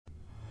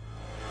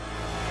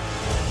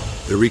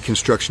The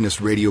Reconstructionist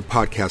Radio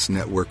Podcast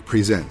Network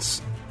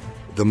presents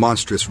The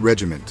Monstrous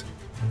Regiment,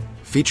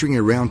 featuring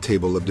a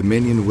roundtable of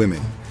Dominion women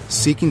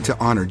seeking to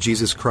honor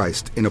Jesus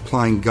Christ in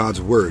applying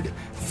God's Word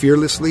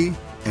fearlessly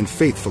and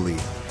faithfully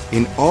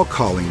in all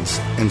callings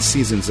and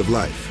seasons of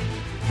life,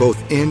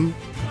 both in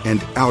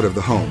and out of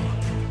the home,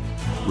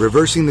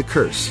 reversing the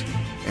curse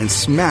and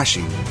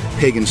smashing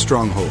pagan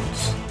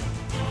strongholds.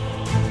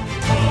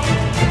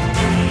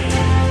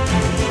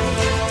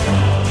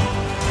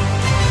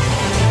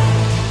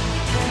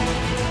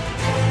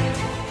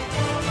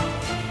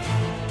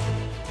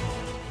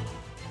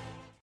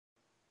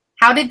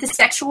 How did the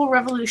sexual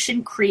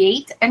revolution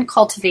create and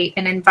cultivate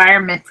an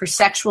environment for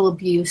sexual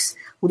abuse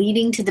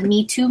leading to the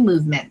MeToo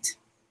movement?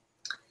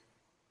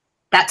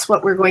 That's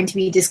what we're going to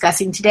be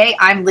discussing today.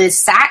 I'm Liz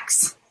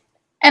Sachs.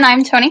 And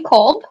I'm Toni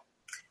Kolb.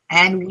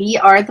 And we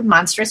are the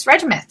Monstrous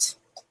Regiment.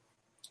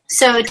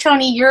 So,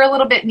 Toni, you're a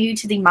little bit new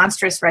to the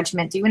Monstrous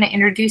Regiment. Do you want to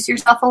introduce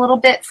yourself a little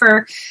bit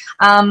for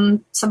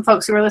some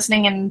folks who are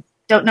listening and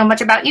don't know much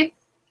about you?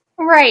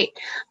 Right.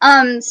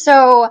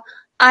 So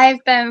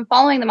I've been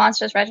following the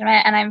Monstrous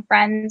Regiment, and I'm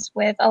friends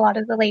with a lot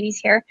of the ladies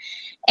here.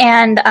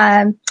 And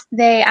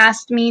they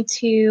asked me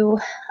to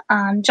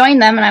join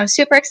them, and I was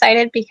super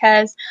excited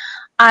because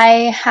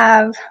I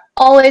have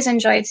always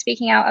enjoyed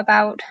speaking out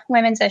about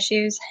women's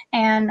issues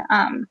and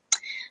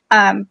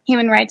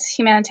human rights,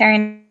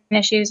 humanitarian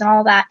issues, and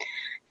all that.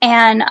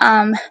 And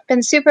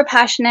been super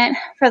passionate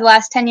for the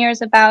last 10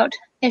 years about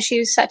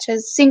issues such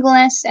as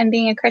singleness and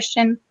being a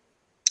Christian.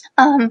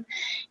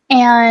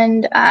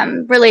 And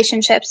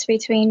relationships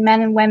between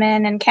men and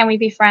women, and can we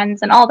be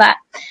friends, and all that.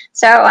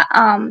 So,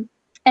 and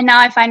now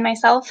I find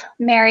myself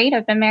married.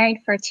 I've been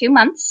married for 2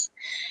 months,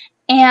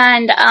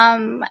 and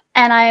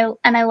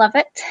I love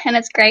it, and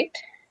it's great.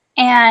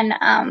 And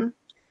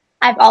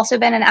I've also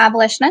been an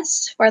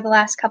abolitionist for the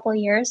last couple of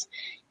years,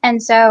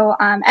 and so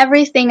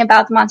everything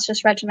about the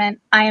Monstrous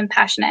Regiment I am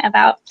passionate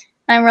about.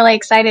 I'm really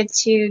excited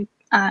to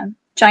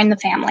join the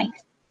family.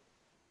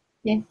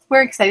 Yeah,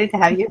 we're excited to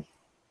have you.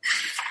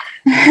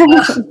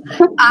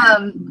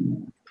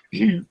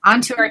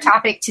 On to our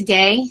topic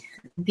today,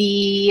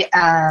 the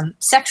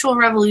sexual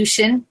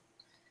revolution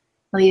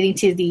leading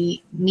to the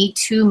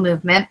MeToo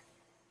movement.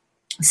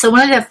 So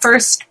one of the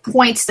first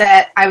points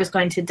that I was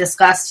going to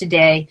discuss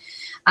today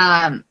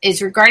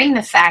is regarding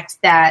the fact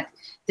that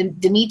the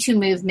MeToo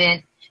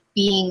movement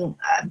being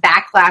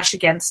backlash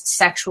against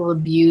sexual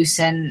abuse,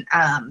 and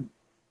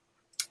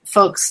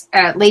folks,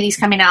 ladies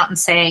coming out and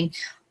saying,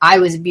 I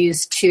was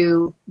abused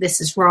too, this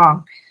is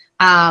wrong.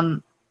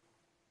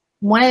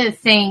 One of the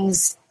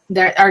things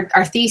that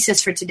our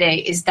thesis for today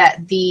is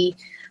that the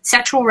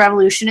sexual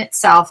revolution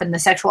itself and the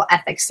sexual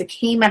ethics that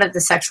came out of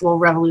the sexual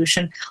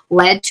revolution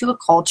led to a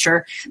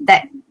culture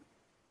that,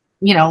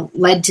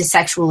 led to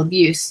sexual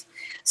abuse.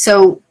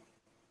 So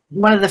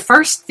one of the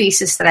first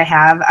thesis that I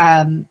have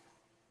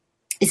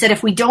is that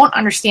if we don't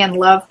understand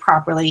love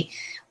properly,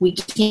 we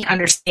can't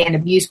understand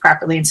abuse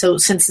properly. And so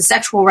since the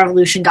sexual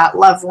revolution got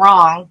love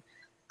wrong,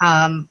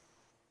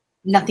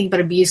 nothing but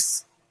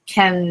abuse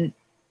can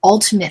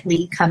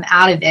ultimately come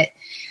out of it.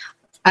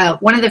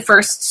 One of the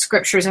first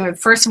scriptures, and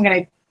first I'm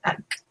going to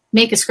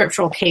make a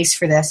scriptural case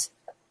for this,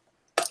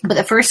 but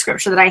the first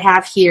scripture that I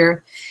have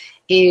here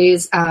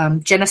is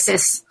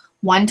Genesis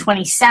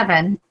 1:27,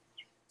 and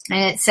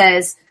it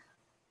says,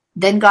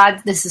 then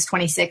God, this is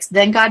 26,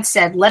 then God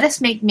said, let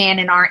us make man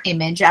in our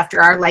image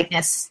after our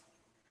likeness,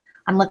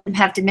 and let them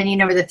have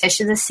dominion over the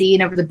fish of the sea,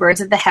 and over the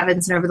birds of the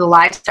heavens, and over the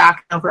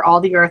livestock, and over all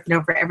the earth, and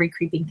over every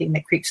creeping thing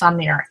that creeps on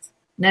the earth.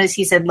 Notice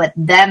he said, let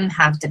them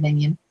have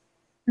dominion.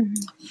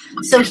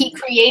 Mm-hmm. So he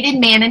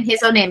created man in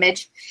his own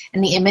image.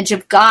 In the image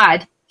of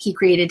God, he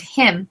created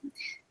him.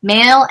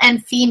 Male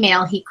and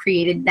female, he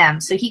created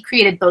them. So he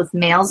created both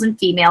males and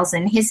females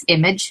in his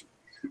image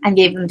and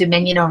gave them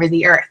dominion over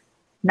the earth,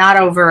 not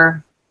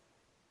over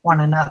one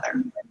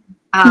another.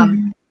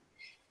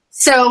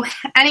 So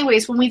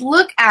anyways, when we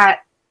look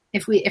at,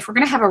 if we're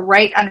going to have a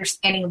right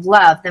understanding of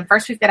love, then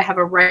first we've got to have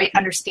a right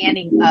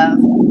understanding of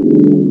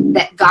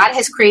that God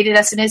has created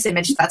us in his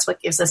image. That's what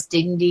gives us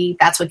dignity.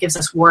 That's what gives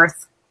us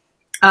worth.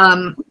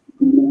 And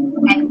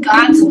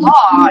God's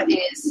law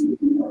is,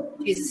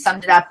 Jesus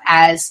summed it up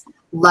as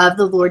love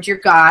the Lord your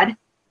God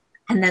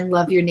and then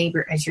love your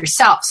neighbor as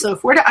yourself. So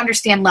if we're to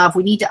understand love,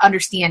 we need to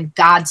understand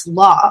God's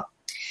law.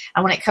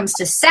 And when it comes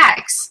to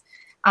sex,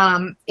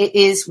 it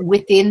is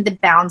within the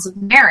bounds of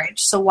marriage.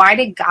 So why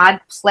did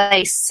God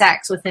place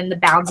sex within the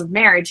bounds of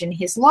marriage in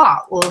his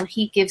law? Well,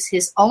 he gives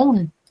his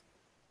own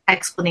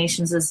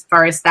explanations as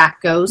far as that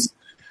goes.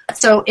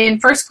 So in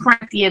 1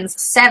 Corinthians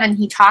 7,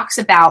 he talks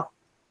about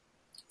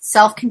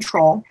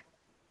self-control,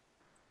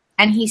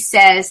 and he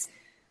says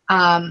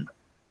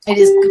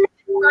it's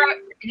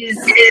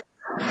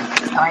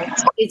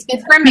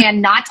good for a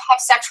man not to have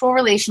sexual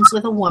relations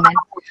with a woman,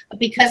 but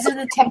because of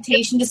the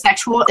temptation to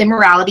sexual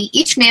immorality,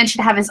 each man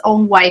should have his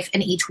own wife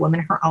and each woman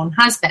her own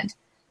husband.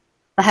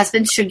 The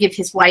husband should give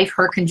his wife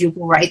her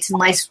conjugal rights, and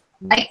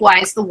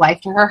Likewise, the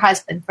wife to her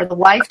husband, for the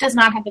wife does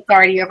not have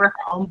authority over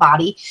her own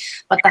body,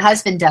 but the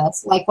husband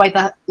does.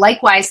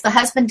 Likewise, the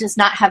husband does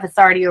not have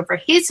authority over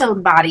his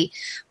own body,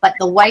 but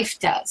the wife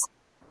does.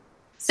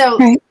 So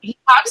he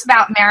talks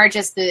about marriage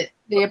as the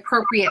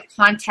appropriate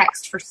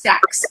context for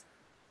sex.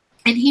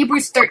 In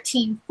Hebrews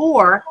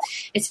 13:4,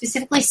 it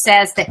specifically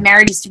says that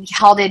marriage is to be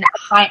held in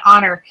high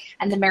honor,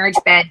 and the marriage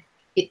bed,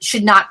 it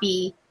should not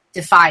be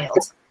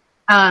defiled.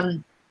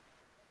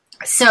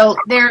 So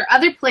there are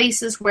other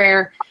places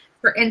where,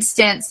 for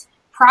instance,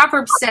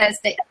 Proverbs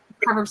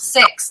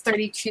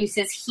 6:32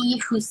 says, "He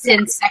who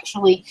sins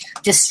sexually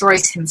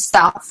destroys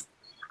himself."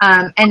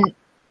 And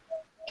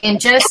in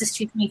Genesis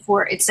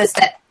 2:24, it says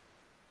that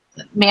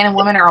man and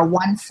woman are a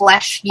one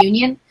flesh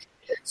union.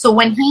 So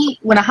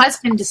when a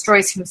husband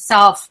destroys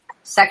himself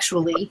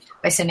sexually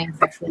by sinning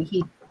sexually,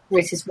 he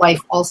destroys his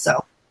wife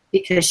also,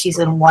 because she's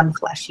in one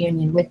flesh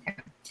union with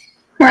him.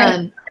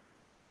 Right.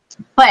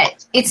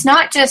 But it's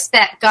not just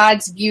that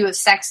God's view of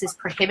sex is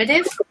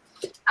prohibitive.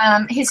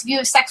 His view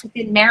of sex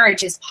within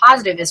marriage is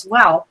positive as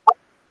well.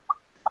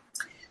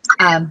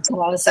 Hold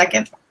on a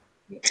second.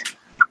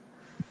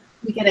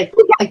 We get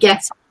a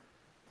guess.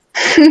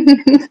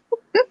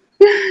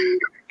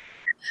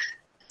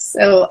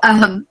 So,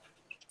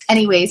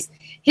 anyways,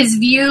 his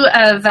view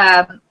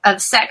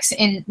of sex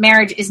in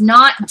marriage is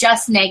not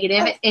just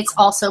negative; it's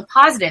also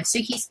positive. So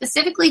he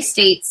specifically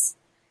states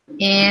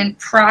in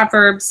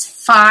Proverbs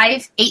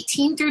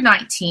 5:18 through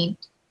 19.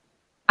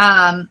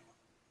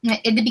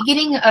 In the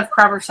beginning of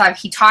Proverbs 5,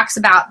 he talks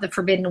about the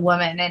forbidden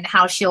woman and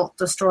how she'll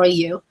destroy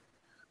you.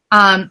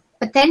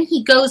 But then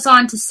he goes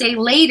on to say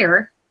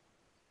later,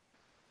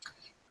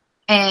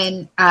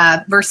 in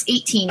verse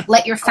 18,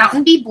 "Let your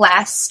fountain be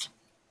blessed,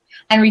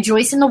 and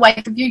rejoice in the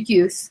wife of your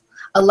youth,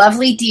 a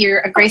lovely deer,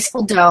 a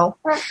graceful doe.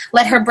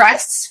 Let her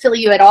breasts fill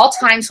you at all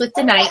times with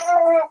delight,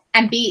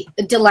 and be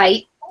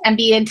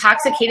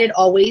intoxicated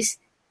always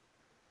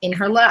in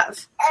her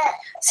love."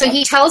 So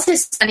he tells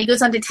his son, he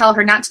goes on to tell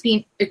him, not to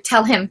be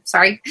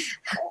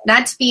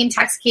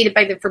intoxicated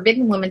by the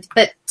forbidden woman,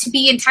 but to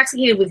be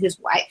intoxicated with his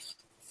wife.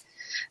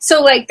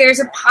 So there's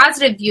a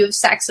positive view of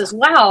sex as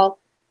well,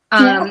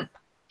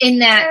 in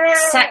that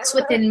sex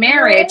within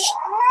marriage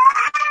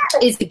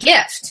is a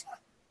gift.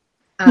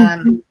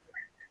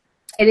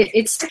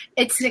 It's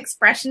an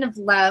expression of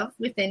love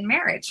within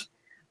marriage.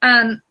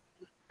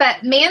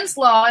 But man's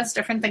law is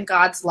different than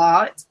God's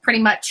law. It's pretty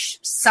much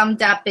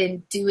summed up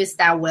in "do as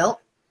thou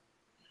wilt."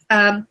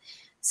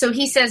 So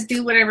he says,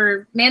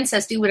 man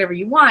says, do whatever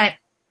you want,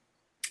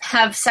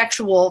 have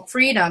sexual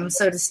freedom,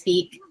 so to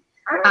speak,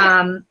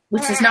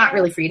 which is not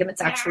really freedom,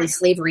 it's actually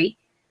slavery.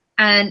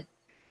 And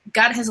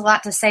God has a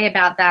lot to say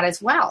about that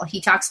as well.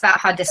 He talks about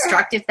how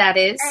destructive that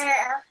is.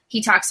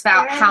 He talks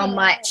about how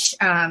much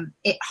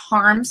it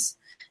harms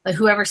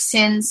whoever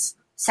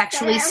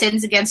sexually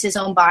sins against his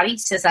own body. He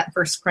says that in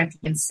 1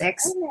 Corinthians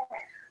 6.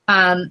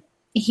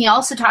 He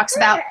also talks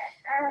about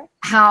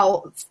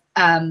how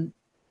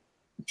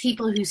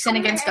people who sin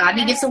against God, and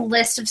he gives a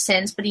list of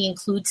sins, but he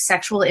includes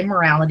sexual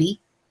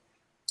immorality,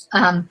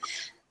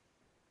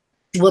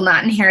 will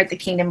not inherit the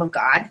kingdom of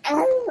God.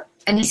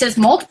 And he says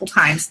multiple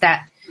times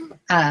that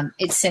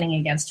it's sinning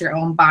against your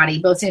own body,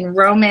 both in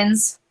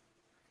Romans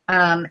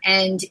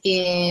and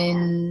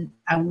in,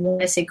 I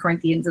want to say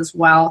Corinthians as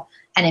well,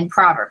 and in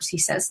Proverbs he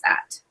says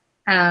that.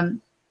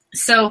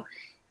 So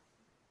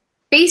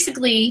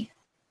basically,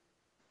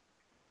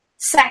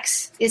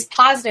 sex is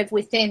positive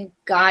within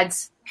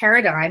God's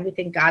paradigm,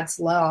 within God's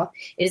law.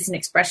 It is an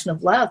expression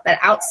of love. But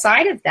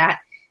outside of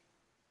that,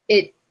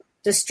 it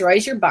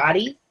destroys your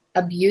body,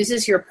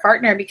 abuses your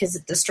partner because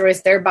it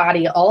destroys their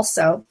body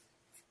also.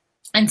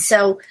 And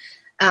so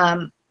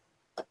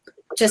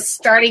just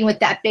starting with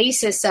that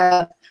basis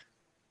of,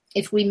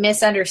 if we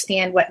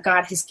misunderstand what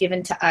God has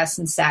given to us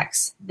in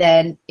sex,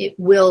 then it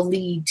will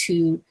lead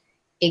to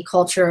a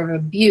culture of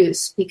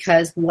abuse,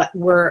 because what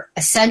we're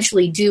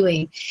essentially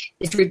doing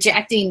is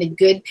rejecting the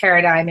good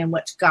paradigm in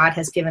which God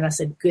has given us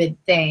a good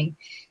thing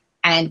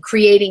and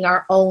creating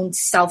our own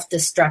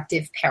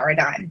self-destructive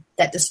paradigm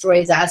that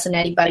destroys us and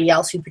anybody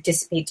else who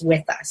participates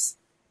with us.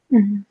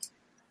 Mm-hmm.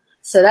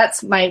 So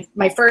that's my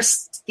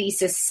first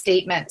thesis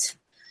statement.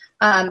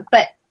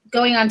 But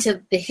going on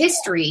to the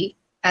history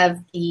of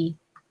the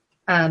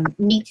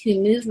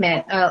MeToo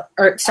movement, of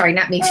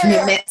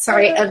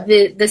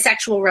the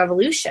sexual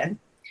revolution.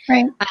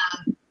 Right.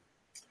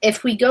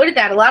 If we go to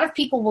that, a lot of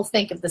people will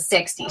think of the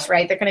 60s,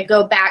 right? They're going to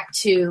go back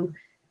to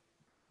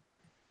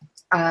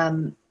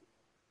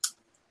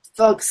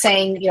folks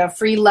saying,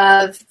 free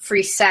love,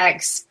 free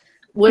sex,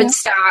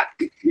 Woodstock.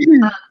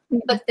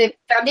 But the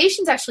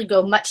foundations actually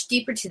go much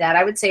deeper to that.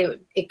 I would say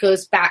it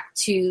goes back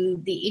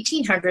to the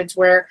 1800s,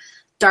 where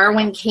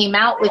Darwin came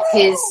out with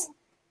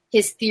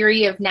his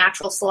theory of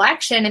natural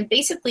selection and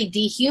basically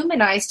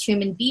dehumanized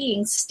human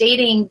beings,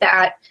 stating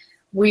that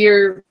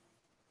we're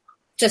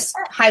just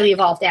highly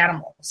evolved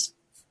animals.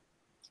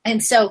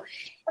 And so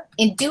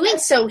in doing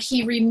so,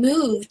 he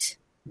removed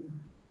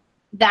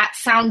that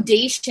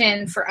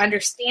foundation for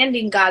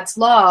understanding God's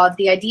law,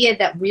 the idea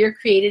that we're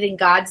created in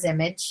God's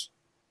image,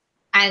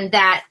 and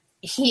that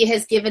he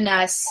has given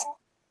us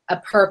a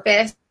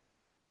purpose,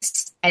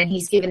 and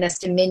he's given us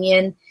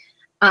dominion,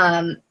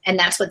 and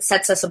that's what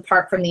sets us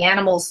apart from the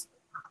animals.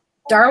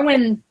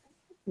 Darwin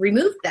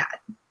removed that.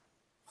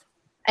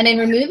 And in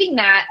removing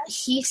that,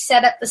 he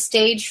set up the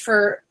stage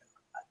for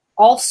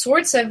all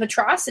sorts of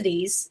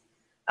atrocities.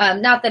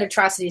 Not that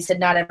atrocities had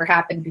not ever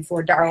happened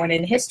before Darwin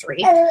in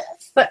history,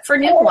 but for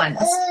new ones.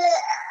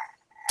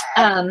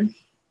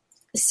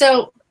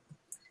 So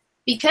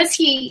because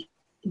he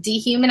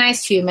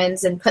dehumanized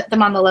humans and put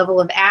them on the level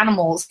of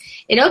animals,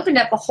 it opened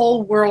up a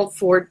whole world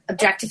for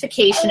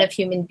objectification of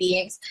human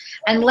beings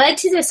and led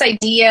to this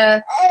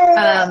idea,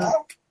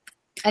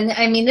 and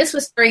I mean, this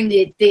was during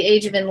the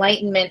Age of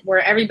Enlightenment, where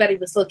everybody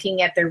was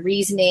looking at their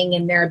reasoning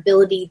and their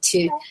ability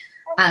to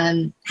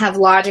have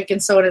logic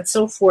and so on and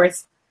so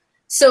forth.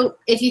 So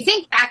if you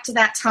think back to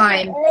that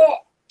time,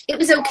 it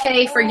was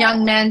okay for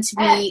young men to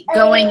be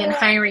going and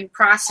hiring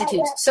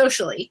prostitutes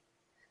socially.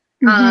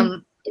 Mm-hmm.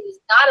 It was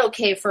not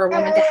okay for a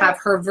woman to have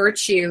her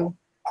virtue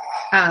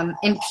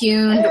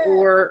impugned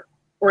or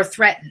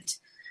threatened.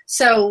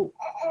 So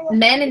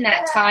men in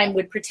that time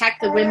would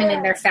protect the women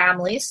in their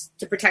families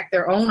to protect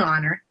their own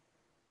honor.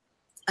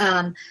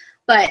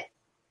 But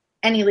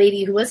any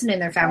lady who wasn't in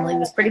their family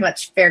was pretty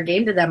much fair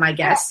game to them, I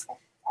guess.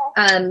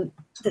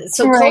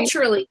 So right.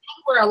 Culturally,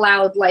 they were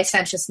allowed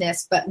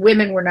licentiousness, but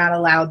women were not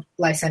allowed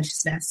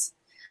licentiousness.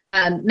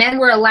 Men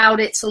were allowed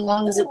it so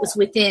long as it was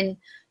within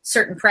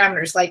certain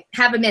parameters, like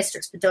have a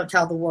mistress, but don't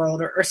tell the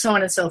world, or so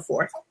on and so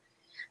forth.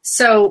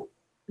 So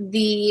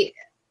the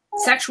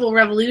sexual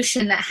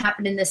revolution that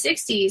happened in the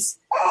 60s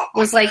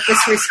was like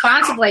this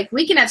response of like,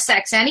 we can have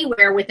sex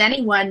anywhere with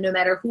anyone, no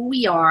matter who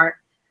we are.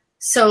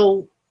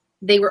 So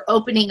they were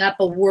opening up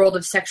a world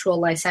of sexual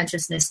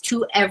licentiousness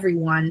to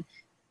everyone,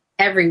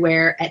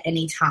 everywhere, at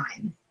any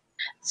time.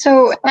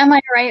 So am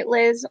I right,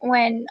 Liz,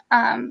 when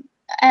am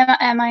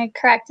I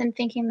correct in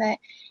thinking that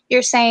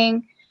you're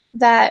saying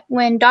that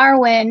when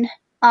Darwin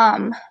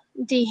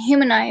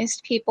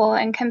dehumanized people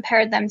and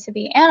compared them to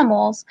be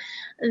animals,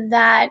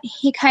 that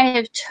he kind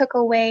of took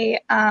away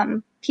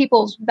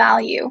people's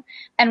value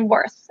and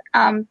worth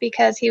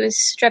because he was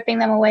stripping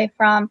them away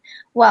from,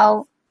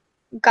 well,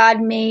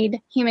 God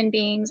made human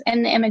beings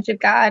in the image of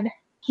God.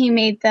 He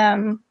made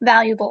them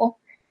valuable.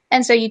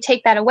 And so you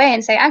take that away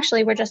and say,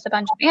 actually, we're just a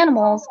bunch of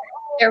animals.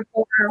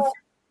 Therefore,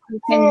 we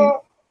can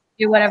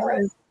do whatever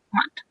we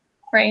want,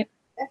 right?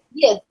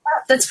 Yeah,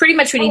 that's pretty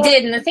much what he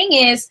did. And the thing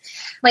is,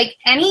 like,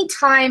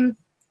 anytime,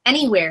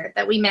 anywhere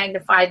that we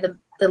magnify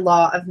the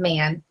law of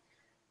man,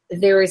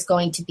 there is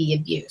going to be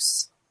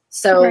abuse.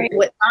 So right.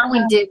 What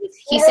Darwin did was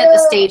he set the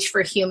stage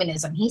for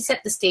humanism. He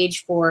set the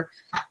stage for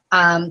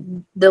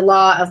the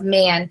law of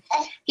man.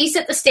 He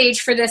set the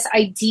stage for this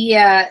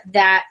idea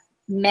that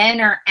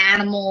men are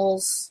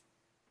animals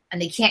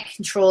and they can't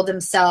control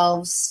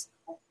themselves.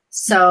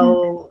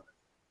 So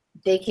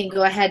they can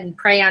go ahead and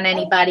prey on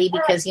anybody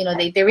because, you know,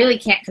 they really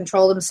can't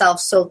control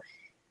themselves. So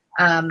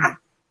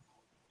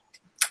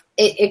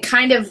it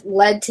kind of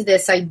led to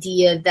this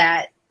idea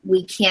that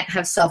we can't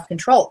have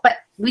self-control. But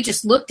we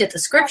just looked at the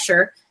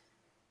scripture,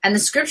 and the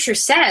scripture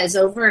says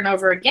over and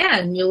over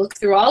again, you look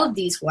through all of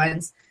these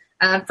ones,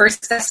 1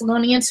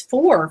 Thessalonians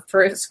 4,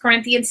 1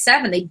 Corinthians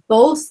 7, they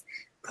both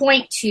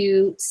point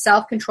to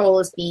self-control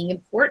as being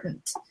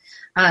important,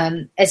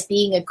 as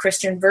being a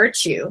Christian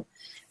virtue.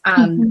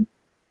 And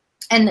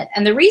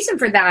the reason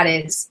for that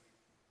is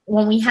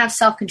when we have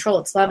self-control,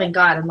 it's loving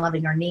God and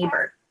loving our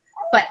neighbor.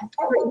 But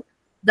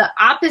the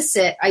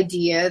opposite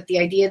idea, the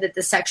idea that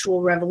the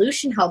sexual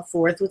revolution held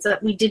forth, was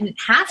that we didn't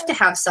have to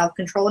have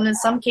self-control, and in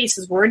some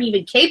cases weren't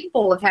even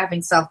capable of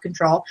having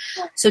self-control.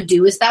 So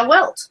do as thou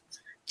wilt.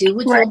 Do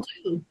what you'll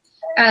do.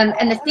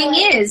 And the thing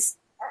is,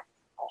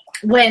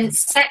 when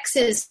sex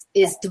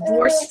is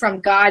divorced from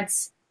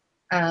God's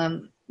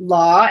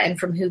law and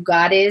from who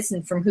God is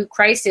and from who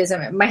Christ is, I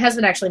mean, my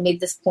husband actually made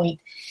this point.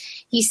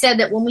 He said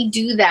that when we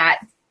do that,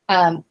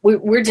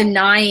 we're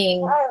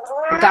denying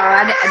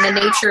God and the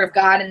nature of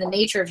God and the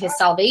nature of his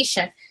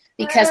salvation.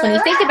 Because when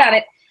you think about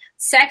it,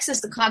 sex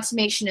is the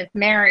consummation of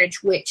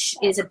marriage, which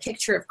is a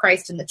picture of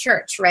Christ in the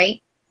church,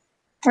 right?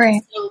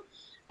 Right. So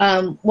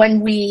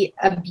when we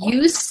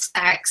abuse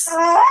sex,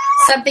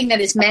 something that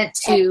is meant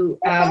to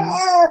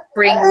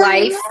bring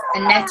life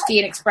and meant to be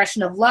an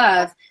expression of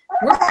love,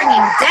 we're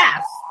bringing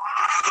death.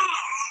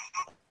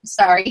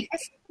 Sorry.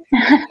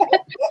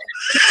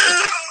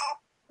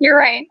 You're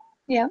right.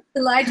 Yeah.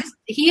 Elijah,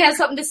 he has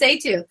something to say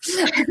too.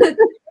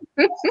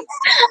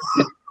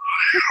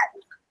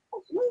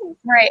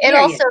 Right.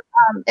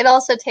 It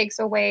also takes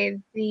away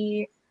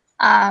the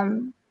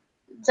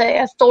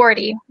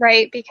authority,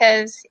 right?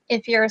 Because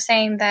if you're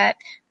saying that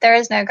there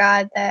is no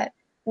God, that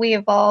we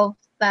evolved,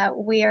 that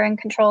we are in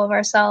control of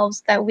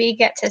ourselves, that we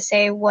get to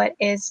say what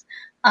is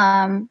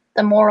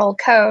the moral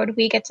code,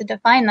 we get to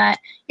define that,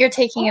 you're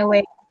taking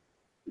away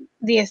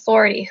the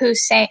authority who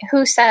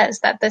says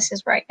that this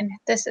is right and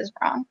this is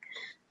wrong.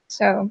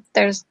 So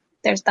there's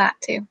that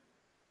too.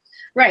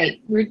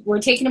 Right. We're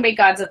taking away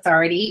God's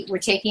authority. We're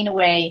taking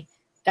away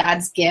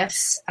God's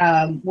gifts.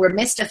 We're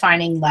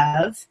misdefining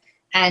love,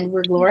 and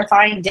we're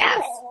glorifying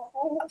death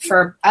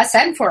for us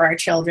and for our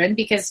children,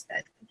 because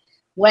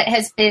what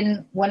has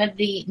been one of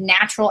the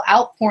natural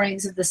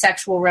outpourings of the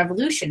sexual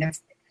revolution.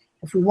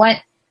 If we want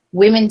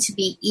women to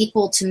be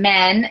equal to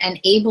men and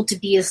able to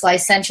be as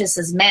licentious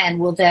as men,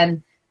 well,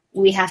 then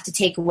we have to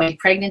take away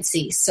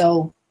pregnancy.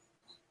 So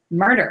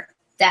murder,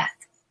 death,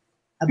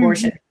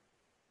 abortion.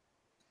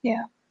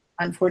 Yeah.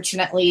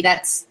 Unfortunately,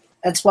 that's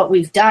what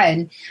we've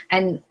done.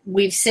 And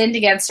we've sinned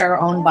against our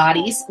own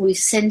bodies. We've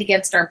sinned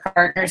against our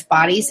partner's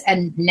bodies.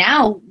 And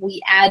now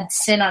we add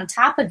sin on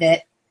top of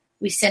it.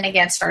 We sin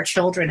against our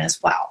children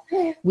as well.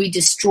 We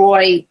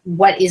destroy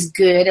what is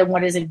good and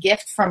what is a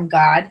gift from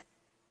God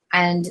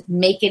and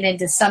make it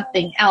into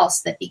something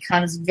else that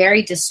becomes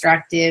very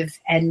destructive,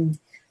 and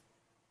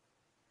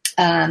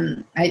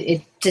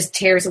it just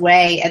tears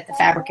away at the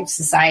fabric of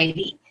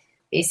society,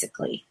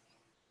 basically.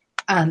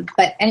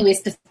 But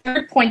anyways, the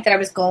third point that I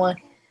was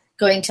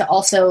going to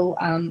also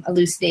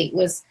elucidate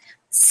was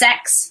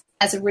sex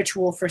as a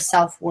ritual for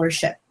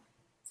self-worship.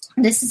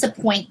 This is a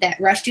point that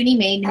Rushdoony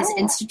made in his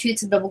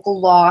Institutes of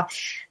Biblical Law,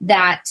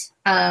 that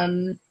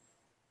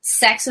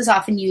sex is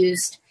often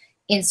used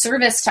in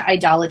service to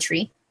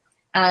idolatry.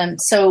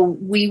 So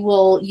we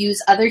will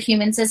use other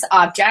humans as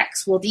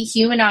objects. We'll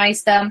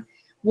dehumanize them.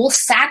 We'll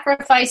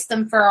sacrifice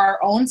them for our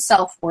own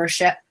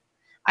self-worship.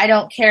 I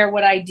don't care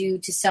what I do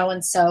to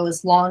so-and-so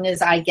as long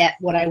as I get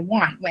what I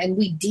want. And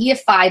we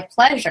deify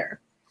pleasure.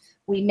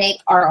 We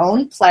make our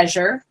own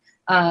pleasure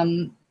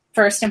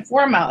first and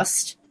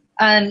foremost.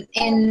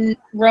 In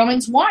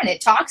Romans 1,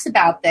 it talks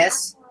about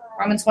this.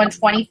 Romans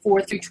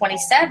 1:24 through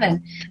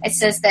 27. It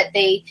says that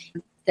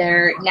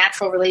their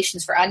natural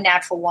relations for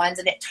unnatural ones,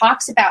 and it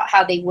talks about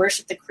how they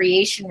worship the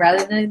creation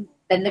rather than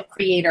the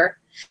creator.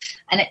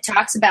 And it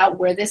talks about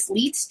where this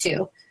leads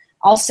to.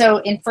 Also,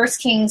 in 1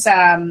 Kings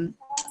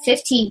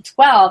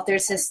 15:12,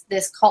 there's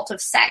this cult of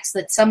sex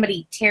that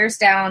somebody tears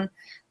down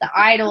the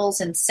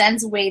idols and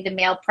sends away the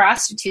male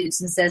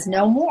prostitutes and says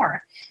no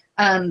more.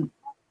 And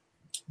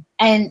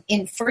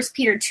in 1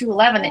 Peter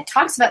 2:11, it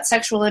talks about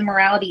sexual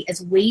immorality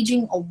as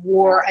waging a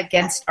war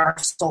against our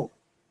soul.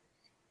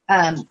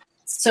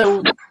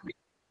 So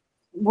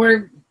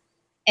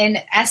in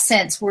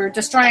essence, we're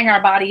destroying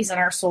our bodies and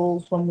our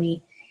souls when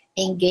we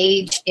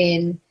engage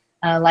in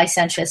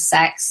licentious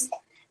sex.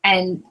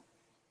 And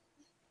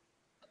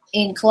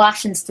in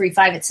Colossians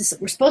 3:5, it says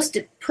that we're supposed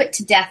to put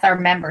to death our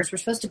members. We're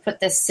supposed to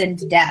put this sin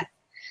to death.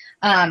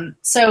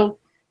 So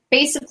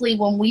basically,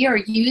 when we are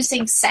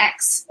using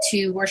sex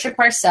to worship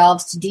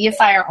ourselves, to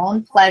deify our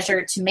own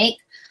pleasure, to make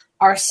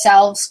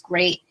ourselves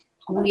great,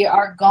 we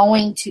are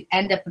going to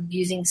end up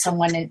abusing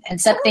someone. And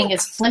something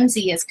as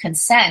flimsy as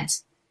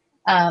consent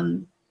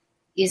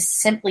is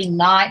simply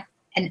not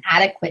an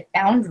adequate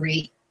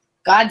boundary.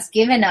 God's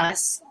given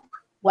us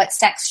what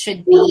sex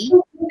should be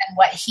and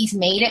what he's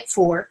made it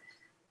for.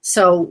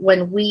 So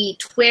when we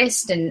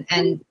twist and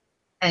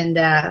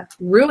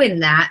ruin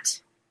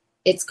that,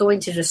 it's going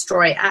to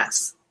destroy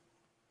us.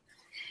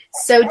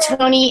 So,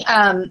 Toni,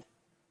 I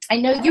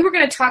know you were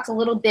going to talk a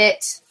little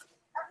bit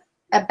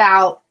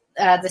about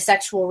the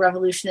sexual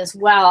revolution as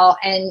well,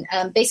 and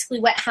basically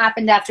what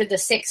happened after the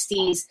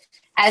 60s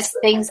as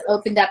things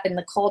opened up in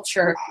the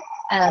culture.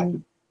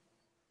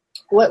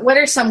 What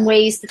are some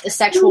ways that the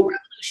sexual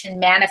revolution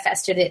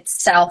manifested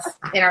itself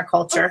in our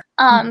culture?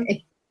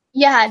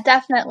 Yeah,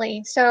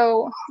 definitely.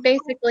 So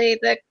basically,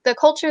 the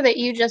culture that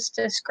you just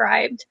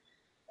described,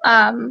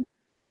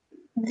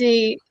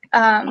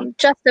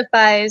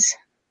 justifies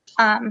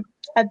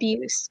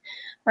abuse,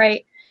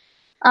 right?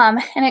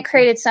 And it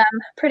created some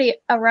pretty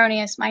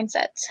erroneous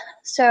mindsets.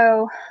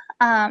 So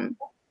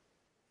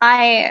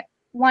I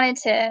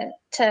wanted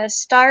to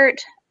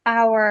start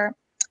our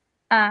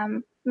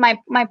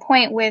my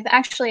point with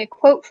actually a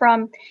quote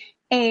from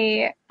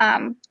a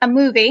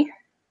movie,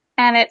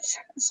 and it's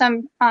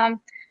some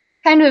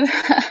kind of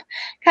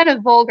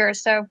vulgar.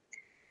 So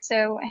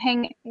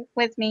hang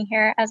with me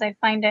here as I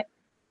find it.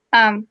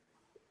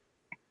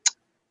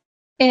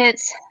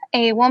 It's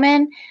a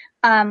woman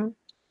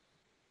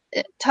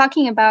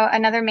talking about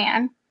another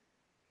man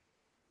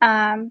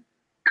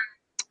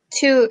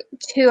to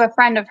a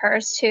friend of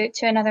hers, to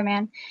another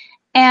man,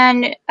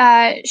 and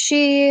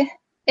she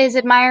is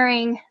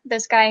admiring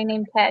this guy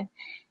named Ted,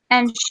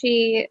 and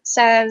she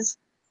says,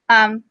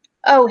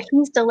 "Oh,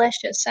 he's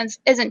delicious,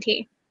 isn't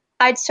he?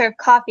 I'd serve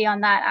coffee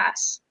on that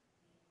ass."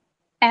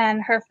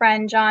 And her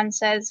friend John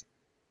says,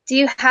 "Do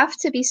you have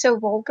to be so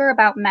vulgar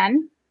about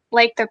men,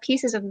 like they're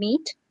pieces of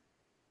meat?"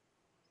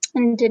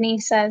 And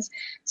Denise says,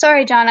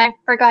 "Sorry, John, I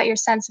forgot you're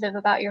sensitive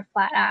about your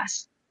flat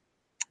ass."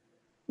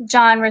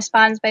 John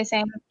responds by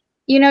saying,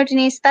 "You know,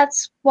 Denise,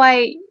 that's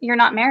why you're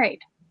not married.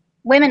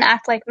 Women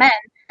act like men,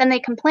 then they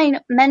complain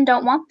men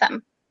don't want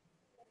them."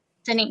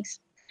 Denise,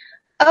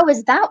 "Oh,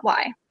 is that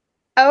why?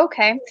 Oh,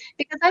 okay,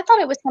 because I thought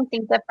it was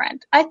something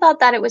different. I thought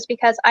that it was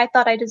because I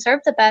thought I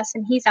deserved the best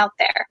and he's out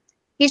there.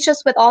 He's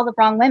just with all the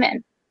wrong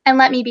women. And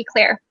let me be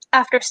clear,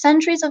 after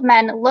centuries of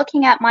men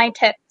looking at my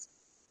tits,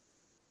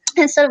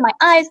 instead of my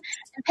eyes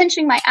and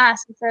pinching my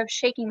ass instead of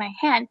shaking my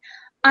hand,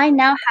 I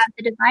now have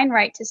the divine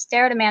right to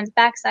stare at a man's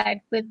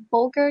backside with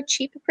vulgar,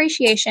 cheap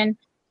appreciation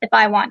if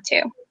I want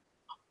to.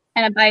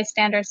 And a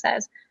bystander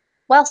says,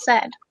 well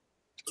said.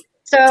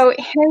 So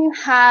here you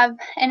have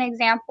an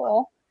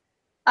example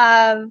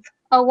of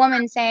a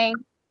woman saying,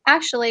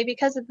 actually,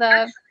 because of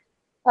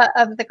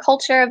the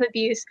culture of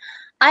abuse,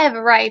 I have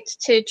a right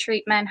to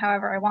treat men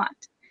however I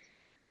want.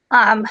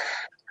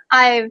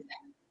 I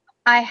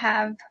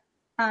have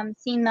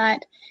seen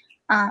that.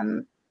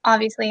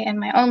 Obviously, in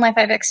my own life,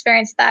 I've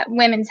experienced that.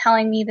 Women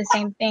telling me the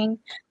same thing.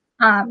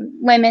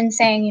 Women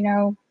saying,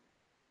 when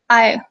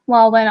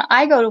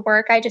I go to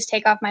work, I just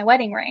take off my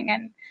wedding ring,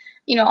 and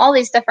all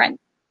these different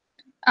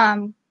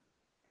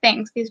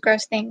things, these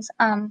gross things.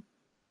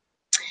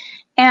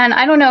 And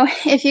I don't know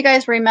if you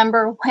guys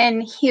remember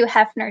when Hugh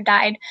Hefner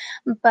died,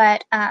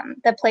 but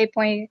the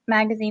Playboy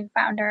magazine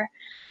founder.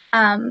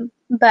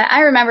 But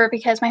I remember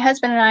because my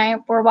husband and I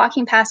were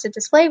walking past a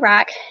display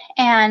rack,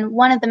 and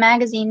one of the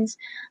magazines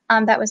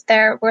that was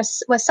there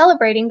was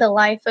celebrating the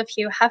life of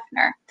Hugh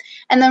Hefner.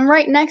 And then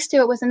right next to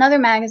it was another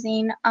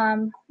magazine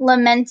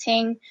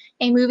lamenting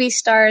a movie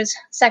star's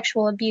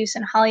sexual abuse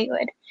in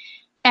Hollywood.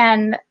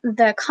 And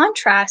the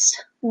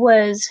contrast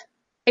was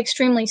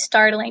extremely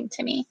startling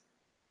to me.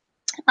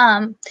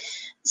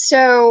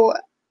 So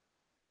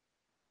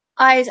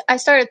I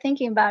started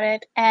thinking about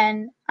it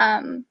and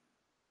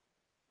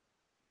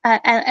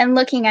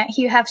looking at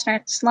Hugh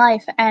Hefner's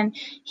life, and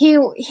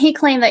he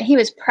claimed that he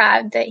was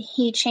proud that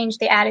he changed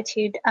the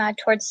attitude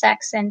towards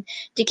sex and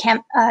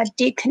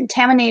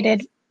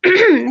decontaminated,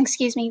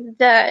 excuse me,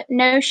 the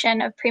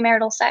notion of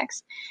premarital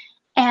sex.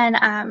 And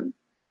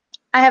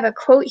I have a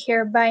quote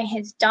here by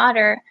his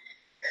daughter,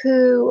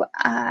 who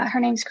her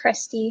name's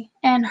Christy,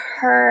 and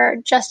her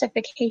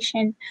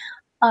justification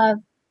of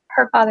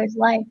her father's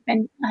life.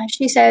 And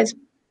she says,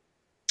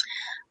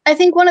 I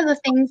think one of the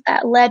things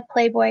that led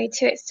Playboy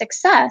to its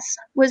success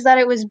was that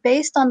it was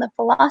based on the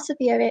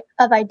philosophy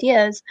of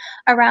ideas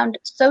around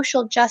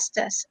social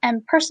justice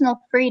and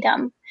personal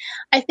freedom.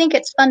 I think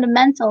it's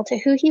fundamental to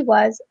who he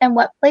was and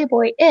what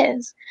Playboy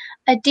is,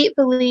 a deep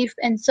belief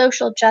in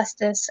social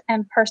justice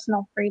and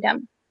personal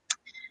freedom,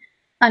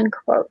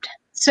 unquote.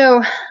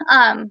 So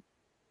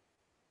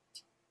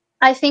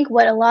I think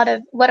what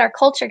our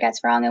culture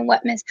gets wrong, and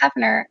what Ms.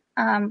 Hefner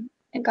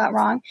got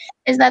wrong,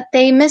 is that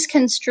they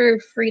misconstrue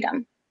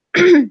freedom.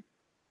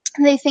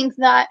 They think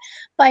that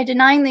by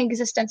denying the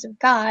existence of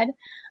God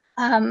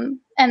and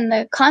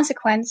the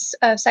consequence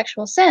of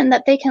sexual sin,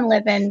 that they can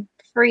live in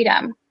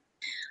freedom,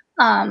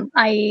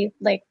 i.e.,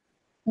 like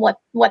what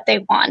they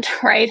want,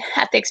 right,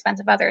 at the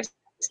expense of others.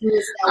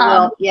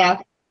 Yeah.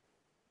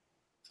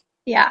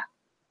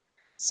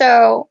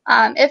 So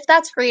if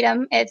that's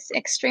freedom, it's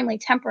extremely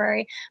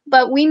temporary.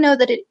 But we know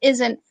that it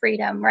isn't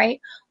freedom, right?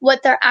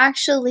 What they're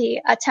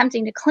actually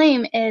attempting to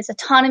claim is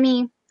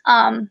autonomy,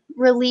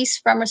 release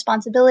from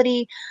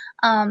responsibility,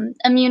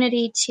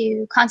 immunity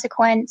to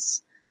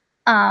consequence,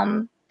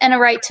 and a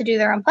right to do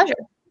their own pleasure.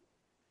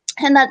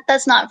 And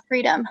that's not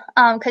freedom,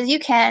 because you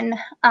can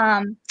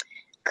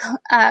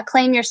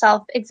claim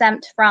yourself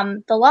exempt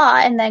from the law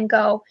and then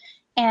go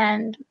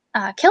and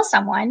kill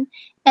someone,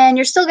 and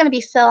you're still going to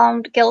be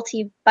found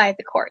guilty by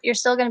the court. You're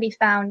still going to be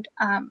found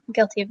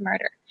guilty of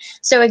murder.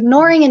 So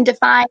ignoring and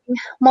defying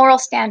moral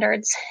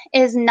standards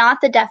is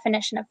not the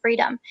definition of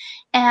freedom.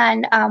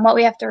 And what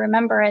we have to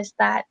remember is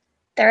that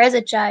there is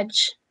a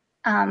judge,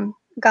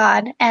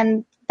 God,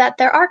 and that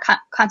there are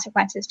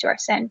consequences to our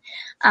sin.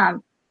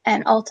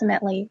 And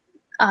ultimately,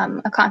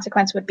 a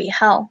consequence would be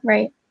hell,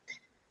 right?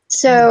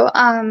 So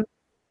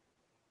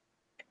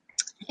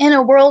in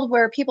a world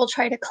where people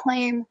try to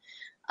claim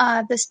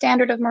the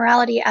standard of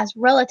morality as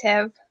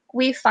relative,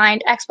 we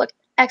find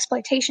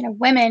exploitation of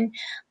women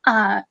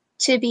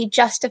to be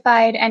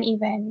justified and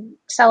even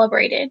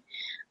celebrated.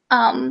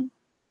 And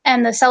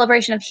the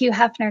celebration of Hugh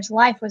Hefner's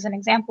life was an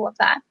example of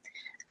that.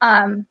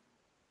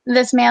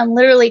 This man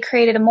literally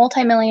created a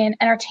multi-million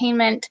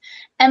entertainment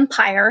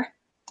empire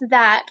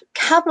that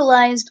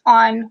capitalized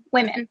on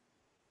women.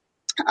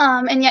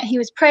 And yet he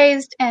was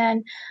praised,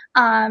 and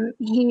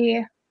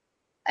he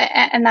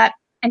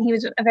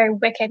was a very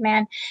wicked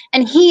man.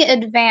 And he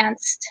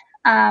advanced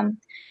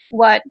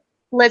what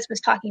Liz was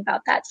talking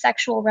about, that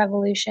sexual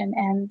revolution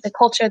and the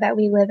culture that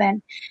we live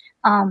in.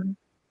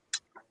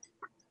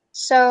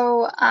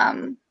 So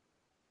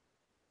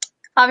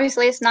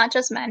obviously, it's not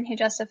just men who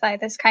justify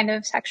this kind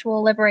of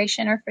sexual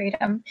liberation or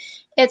freedom.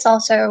 It's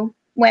also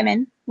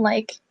women,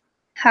 like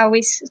how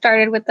we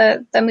started with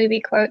the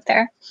movie quote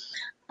there.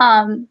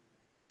 And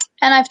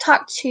I've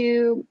talked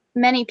to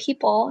many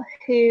people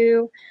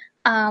who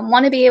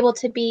want to be able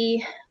to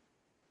be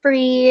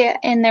free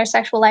in their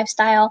sexual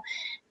lifestyle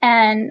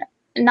and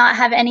not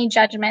have any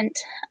judgment,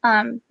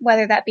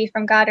 whether that be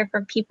from God or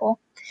from people.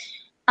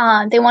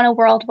 They want a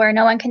world where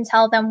no one can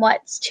tell them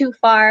what's too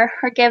far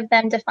or give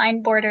them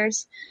defined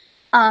borders.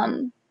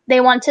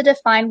 They want to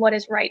define what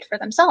is right for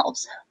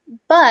themselves.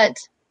 But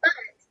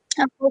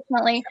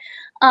unfortunately,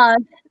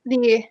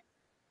 the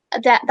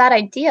that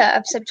idea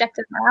of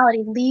subjective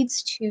morality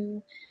leads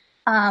to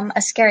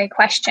a scary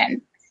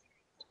question.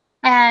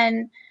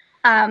 And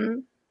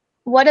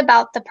what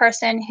about the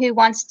person who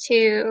wants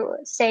to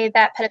say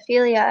that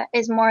pedophilia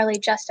is morally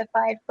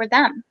justified for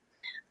them,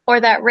 or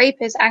that rape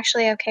is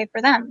actually okay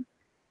for them?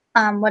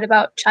 What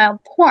about child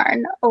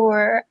porn?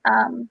 Or,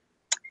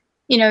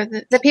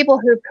 the people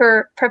who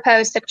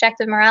propose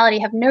subjective morality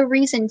have no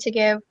reason to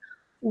give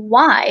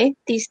why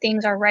these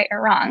things are right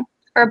or wrong,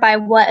 or by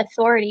what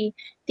authority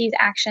these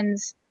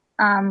actions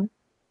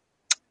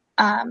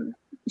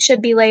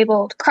should be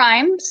labeled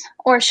crimes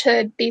or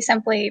should be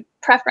simply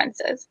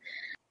preferences.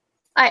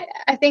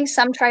 I think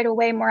some try to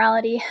weigh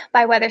morality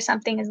by whether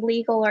something is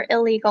legal or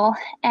illegal,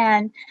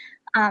 and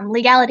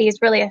legality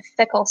is really a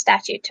fickle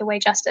statute to weigh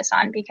justice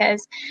on,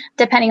 because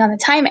depending on the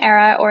time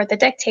era or the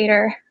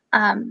dictator,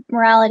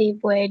 morality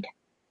would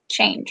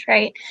change,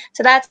 right?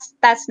 So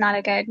that's not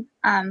a good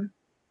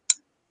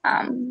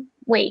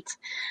weight.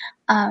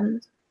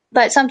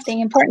 But something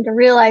important to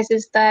realize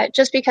is that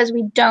just because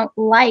we don't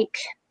like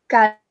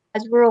God's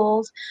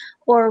rules,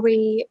 or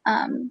we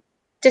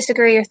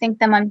disagree or think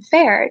them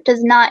unfair,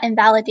 does not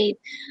invalidate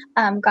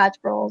God's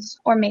rules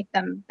or make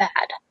them bad.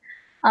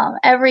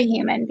 Every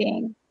human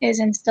being is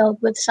instilled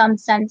with some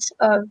sense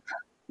of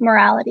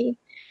morality.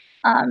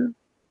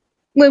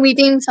 When we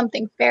deem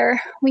something fair,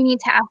 we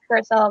need to ask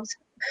ourselves,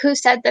 who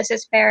said this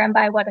is fair and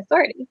by what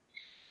authority?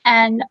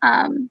 And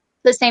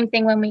the same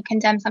thing when we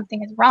condemn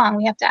something as wrong,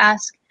 we have to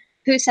ask,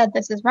 who said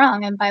this is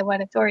wrong and by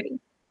what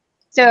authority?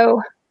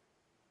 So,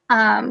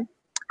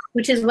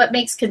 which is what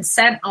makes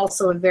consent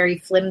also a very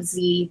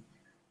flimsy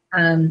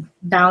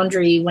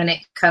boundary when it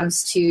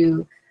comes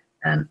to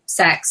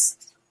sex.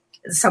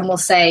 Some will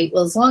say,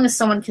 well, as long as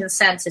someone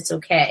consents, it's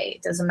okay.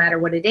 It doesn't matter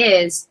what it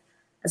is,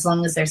 as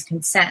long as there's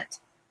consent.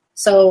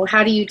 So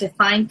how do you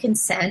define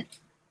consent?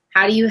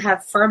 How do you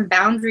have firm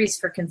boundaries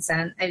for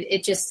consent?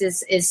 It just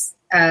is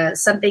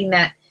something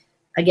that,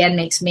 again,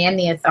 makes man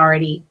the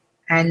authority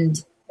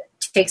and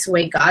takes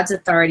away God's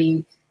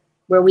authority,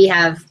 where we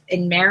have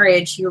in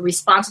marriage, you're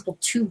responsible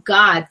to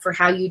God for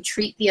how you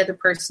treat the other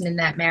person in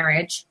that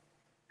marriage,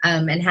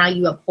 and how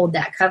you uphold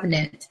that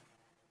covenant.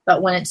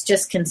 But when it's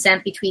just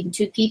consent between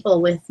two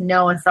people with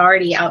no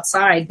authority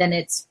outside, then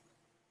it's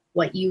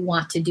what you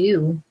want to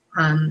do,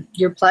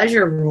 your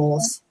pleasure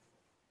rules.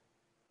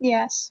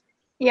 Yes.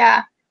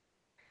 Yeah.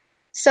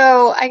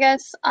 So I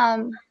guess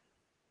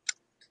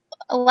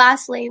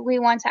lastly, we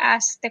want to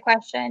ask the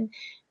question,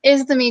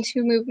 is the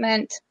MeToo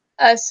movement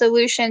a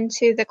solution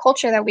to the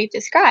culture that we've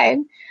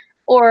described,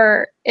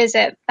 or is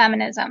it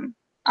feminism?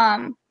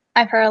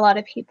 I've heard a lot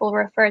of people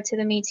refer to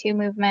the MeToo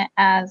movement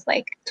as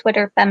like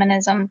Twitter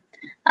feminism,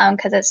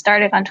 because it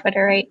started on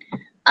Twitter, right?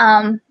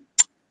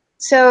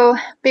 So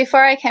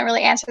before I can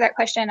really answer that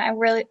question, I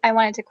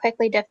wanted to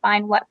quickly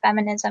define what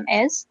feminism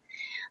is.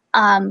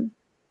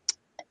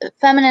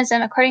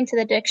 Feminism, according to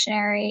the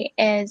dictionary,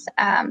 is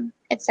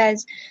it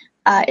says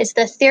is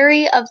the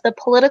theory of the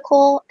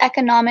political,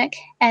 economic,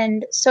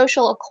 and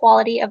social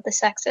equality of the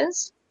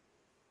sexes,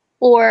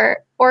 or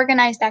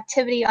organized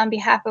activity on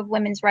behalf of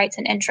women's rights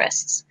and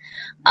interests.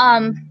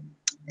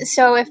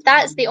 So if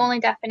that's the only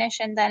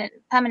definition, then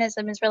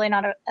feminism is really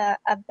not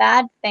a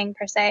bad thing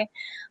per se.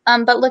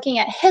 But looking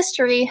at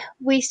history,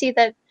 we see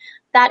that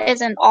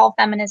isn't all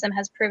feminism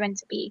has proven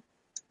to be.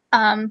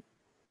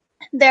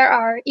 There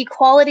are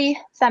equality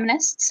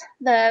feminists,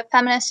 the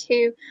feminists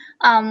who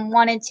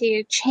wanted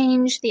to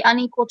change the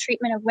unequal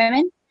treatment of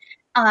women.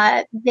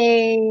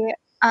 They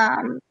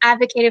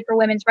advocated for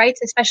women's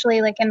rights,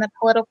 especially like in the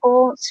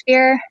political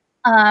sphere.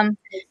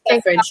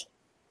 Suffrage.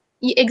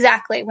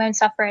 Exactly, women's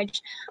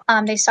suffrage.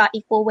 They sought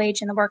equal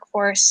wage in the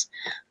workforce.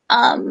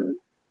 And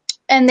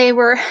they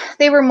were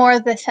more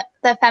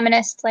the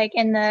feminists like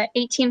in the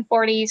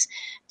 1840s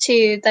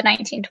to the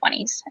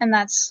 1920s, and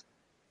that's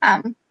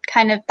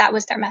that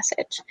was their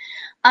message.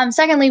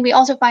 Secondly, we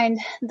also find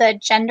the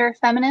gender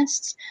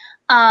feminists,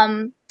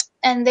 and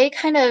they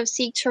kind of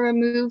seek to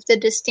remove the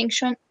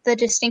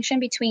distinction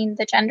between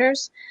the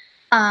genders,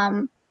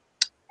 and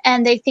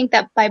they think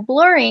that by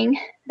blurring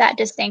that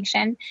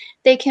distinction,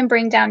 they can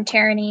bring down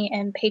tyranny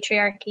and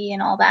patriarchy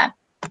and all that.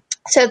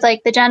 So it's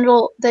like the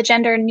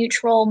gender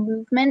neutral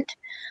movement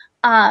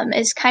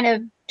is kind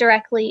of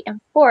directly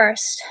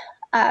enforced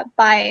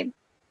by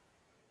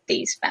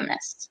these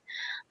feminists.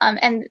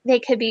 And they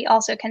could be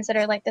also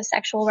considered like the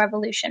sexual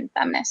revolution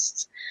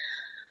feminists.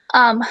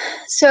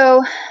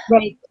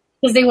 Right,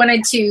 because they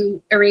wanted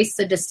to erase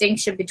the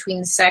distinction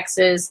between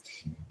sexes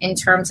in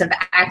terms of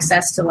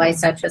access to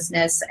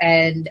licentiousness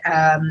and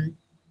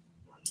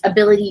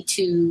ability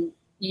to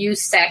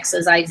use sex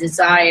as I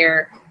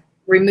desire,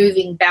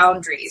 removing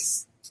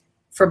boundaries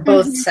for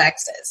both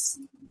sexes.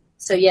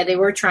 So yeah, they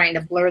were trying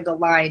to blur the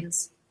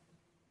lines.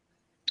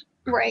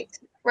 Right.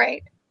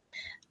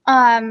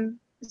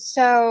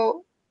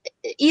 So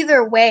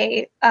either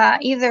way,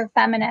 either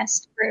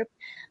feminist group,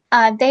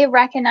 they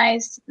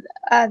recognized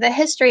the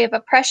history of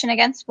oppression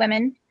against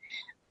women,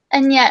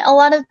 And yet a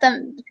lot of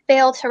them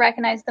fail to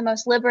recognize the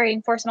most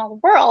liberating force in all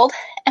the world,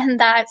 and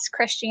that's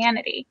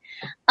Christianity.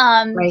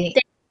 Right.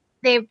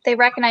 They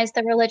recognize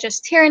the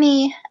religious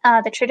tyranny,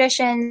 the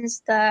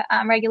traditions, the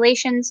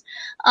regulations,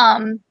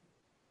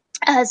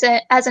 as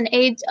an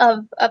aid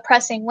of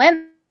oppressing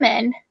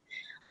women,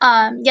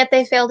 yet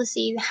they fail to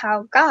see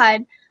how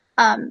God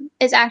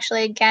is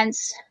actually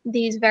against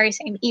these very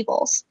same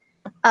evils.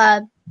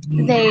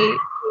 They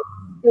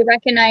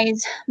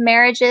recognize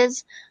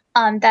marriages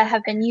that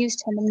have been used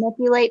to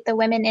manipulate the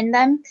women in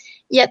them,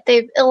 yet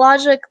they've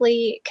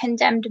illogically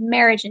condemned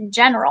marriage in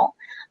general.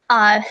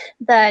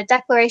 The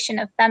Declaration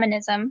of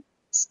Feminism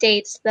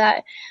states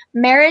that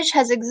marriage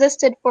has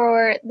existed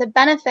for the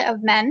benefit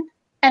of men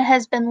and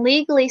has been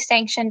legally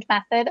sanctioned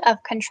method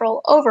of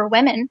control over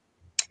women.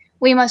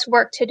 We must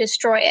work to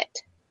destroy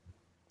it.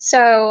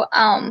 So,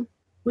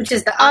 which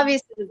is the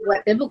opposite of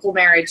what biblical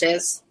marriage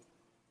is.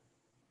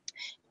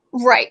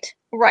 Right.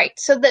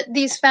 So that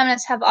these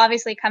feminists have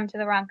obviously come to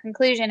the wrong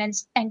conclusion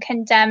and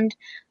condemned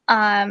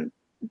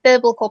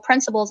biblical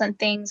principles and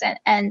things,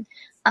 and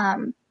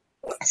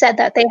said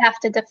that they have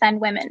to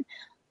defend women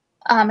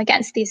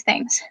against these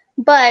things.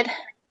 But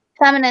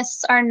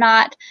feminists are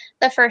not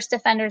the first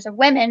defenders of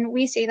women.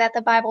 We see that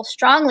the Bible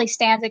strongly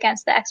stands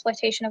against the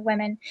exploitation of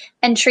women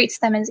and treats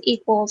them as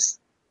equals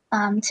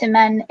to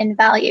men in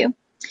value.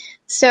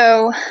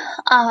 So,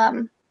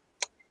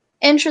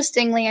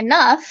 interestingly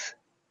enough,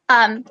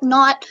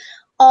 not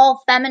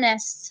all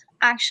feminists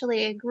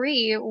actually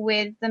agree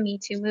with the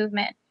MeToo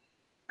movement.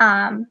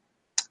 And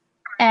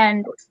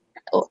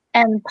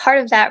part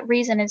of that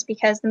reason is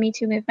because the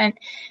MeToo movement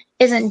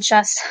isn't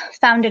just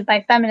founded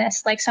by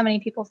feminists like so many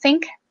people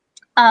think.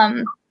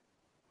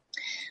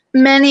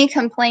 Many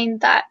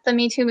complained that the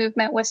MeToo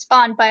movement was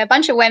spawned by a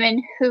bunch of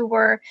women who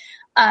were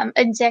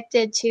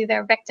addicted to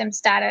their victim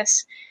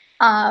status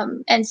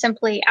and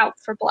simply out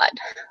for blood.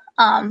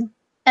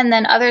 And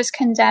then others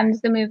condemned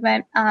the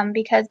movement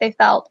because they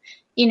felt,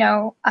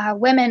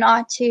 women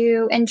ought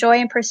to enjoy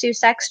and pursue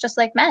sex just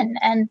like men,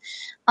 and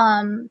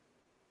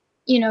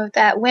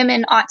that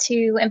women ought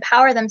to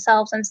empower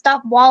themselves and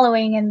stop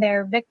wallowing in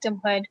their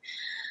victimhood.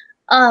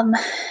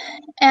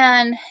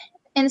 And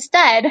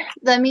instead,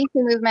 the MeToo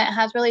movement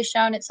has really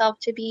shown itself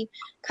to be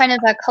kind of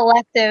a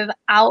collective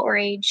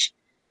outrage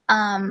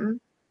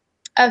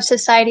of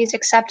society's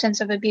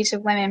acceptance of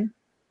abusive women,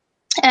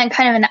 and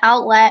kind of an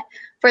outlet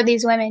for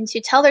these women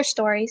to tell their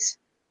stories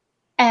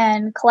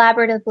and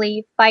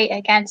collaboratively fight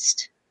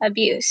against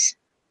abuse.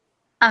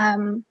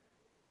 The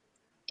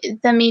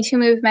MeToo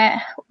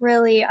movement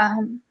really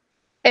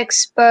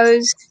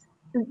exposed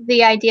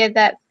the idea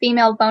that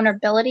female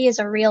vulnerability is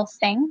a real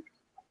thing.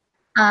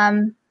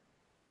 And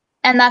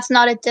that's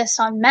not a diss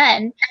on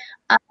men,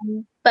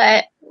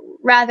 but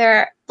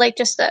rather like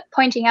just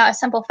pointing out a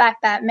simple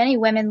fact that many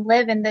women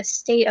live in this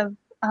state of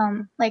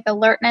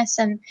alertness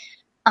and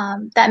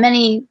that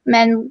many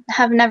men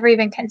have never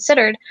even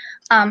considered.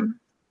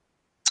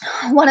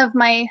 One of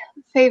my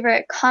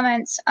favorite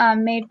comments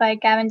made by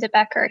Gavin de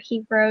Becker,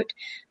 he wrote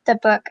the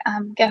book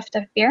Gift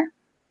of Fear.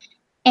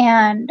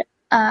 And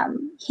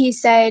he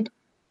said,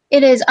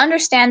 "It is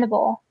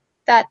understandable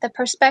that the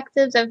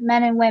perspectives of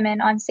men and women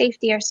on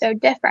safety are so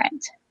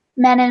different.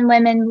 Men and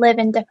women live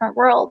in different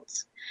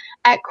worlds.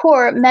 At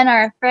core, men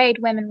are afraid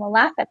women will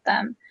laugh at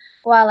them,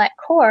 while at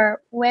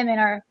core, women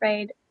are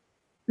afraid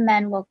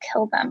men will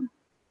kill them."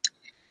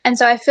 And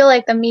so I feel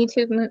like the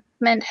MeToo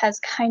movement has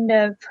kind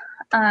of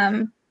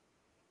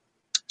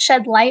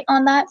shed light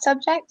on that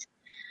subject.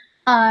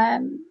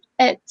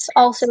 It's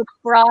also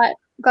brought...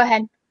 Go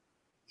ahead.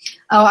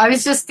 Oh, I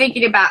was just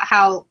thinking about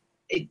how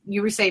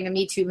you were saying the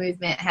MeToo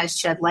movement has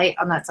shed light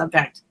on that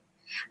subject.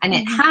 And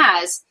it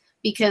has,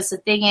 because the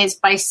thing is,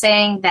 by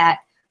saying that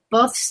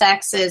both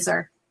sexes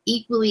are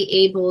equally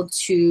able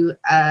to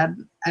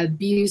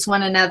abuse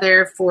one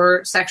another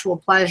for sexual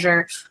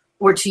pleasure,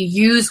 or to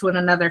use one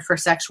another for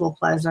sexual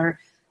pleasure,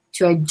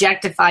 to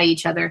objectify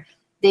each other,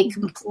 they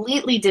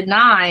completely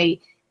deny,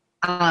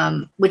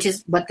 which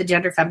is what the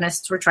gender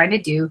feminists were trying to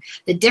do,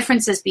 the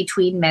differences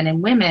between men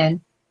and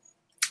women,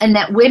 and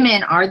that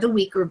women are the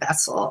weaker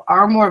vessel,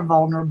 are more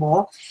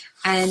vulnerable.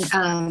 And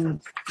I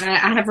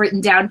have written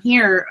down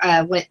here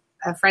what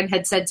a friend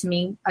had said to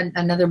me,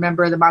 another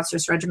member of the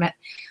Monstrous Regiment: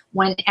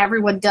 when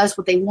everyone does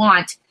what they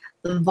want,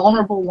 the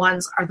vulnerable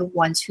ones are the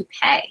ones who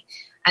pay.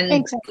 And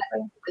exactly.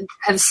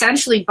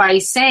 Essentially, by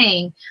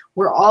saying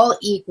we're all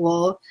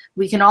equal,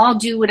 we can all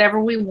do whatever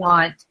we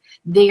want,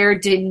 they're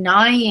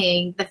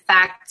denying the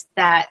fact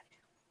that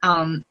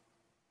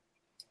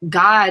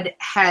God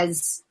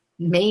has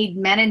made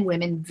men and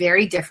women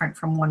very different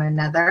from one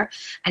another.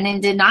 And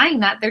in denying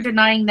that, they're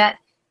denying that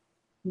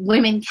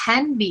women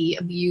can be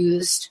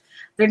abused.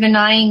 They're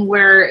denying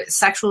where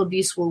sexual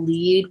abuse will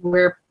lead.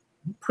 We're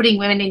putting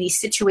women in these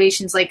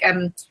situations like...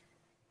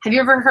 have you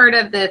ever heard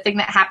of the thing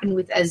that happened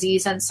with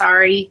Aziz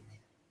Ansari?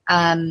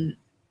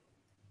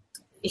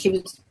 He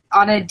was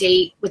on a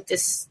date with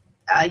this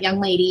young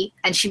lady,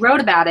 and she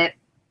wrote about it.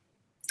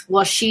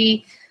 Well,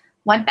 she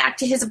went back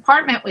to his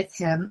apartment with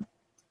him,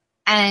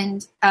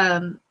 and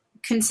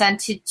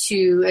consented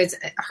to, as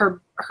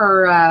her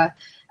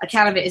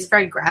account of it is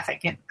very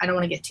graphic, and I don't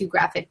want to get too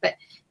graphic, but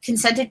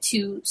consented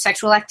to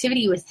sexual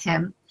activity with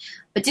him,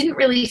 but didn't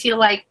really feel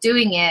like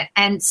doing it.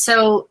 And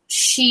so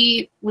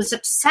she was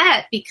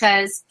upset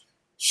because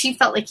she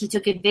felt like he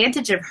took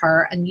advantage of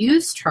her and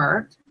used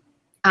her.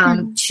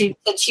 She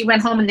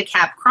went home in the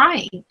cab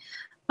crying.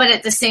 But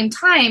at the same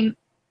time,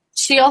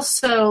 she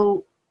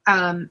also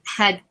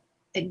had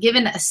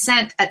given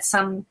assent at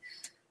some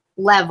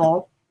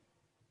level.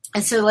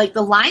 And so, like,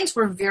 the lines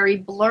were very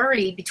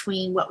blurry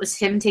between what was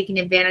him taking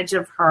advantage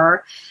of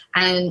her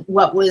and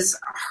what was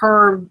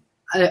her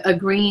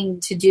agreeing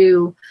to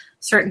do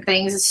certain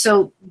things.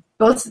 So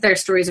both of their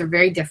stories are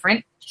very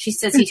different. She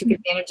says he took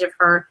advantage of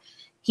her.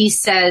 He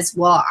says,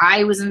 well,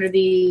 I was under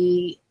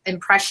the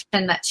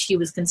impression that she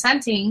was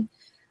consenting.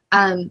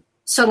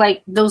 So,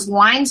 like, those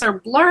lines are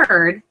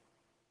blurred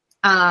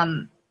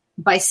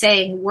by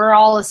saying we're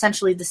all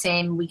essentially the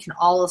same. We can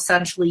all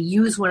essentially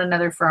use one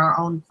another for our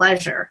own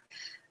pleasure.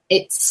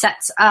 It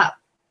sets up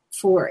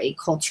for a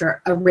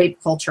culture, a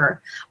rape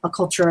culture, a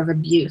culture of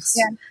abuse.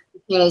 Yeah.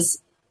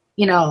 Because,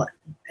 you know,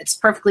 it's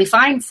perfectly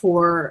fine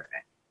for,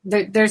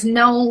 there's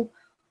no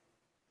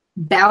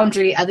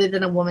boundary other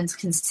than a woman's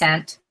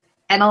consent.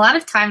 And a lot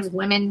of times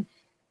women,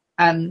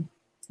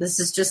 this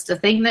is just a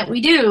thing that we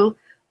do,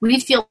 we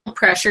feel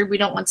pressured. We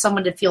don't want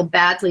someone to feel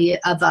badly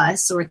of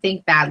us or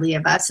think badly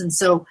of us. And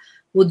so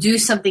we'll do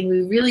something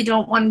we really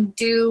don't want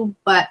to do,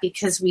 but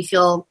because we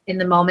feel in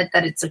the moment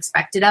that it's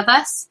expected of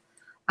us,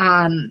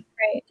 right.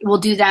 We'll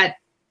do that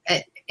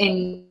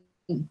in,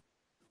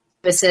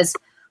 it says,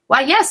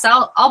 why, yes,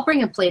 I'll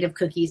bring a plate of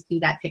cookies to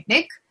that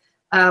picnic,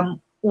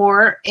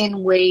 or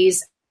in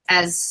ways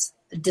as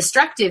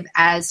destructive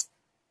as,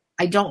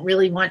 I don't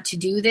really want to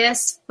do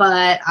this,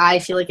 but I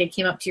feel like I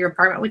came up to your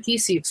apartment with you,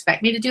 so you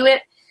expect me to do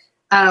it.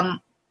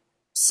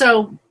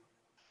 So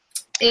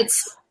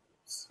it's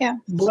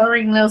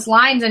blurring those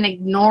lines and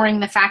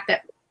ignoring the fact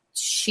that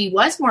she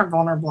was more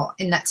vulnerable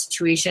in that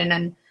situation.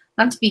 And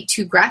not to be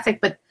too graphic,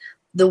 but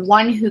the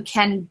one who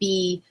can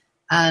be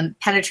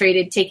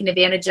penetrated, taken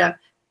advantage of,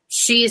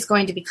 she is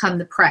going to become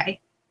the prey.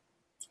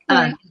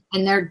 And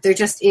there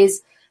just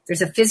is,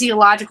 there's a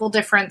physiological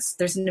difference.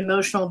 There's an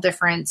emotional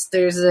difference.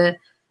 There's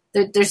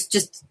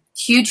just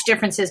huge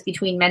differences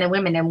between men and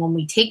women. And when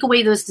we take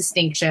away those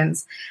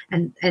distinctions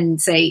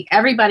and say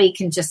everybody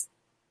can just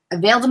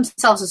avail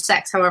themselves of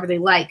sex however they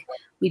like,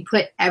 we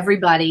put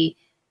everybody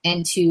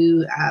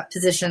into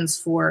positions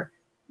for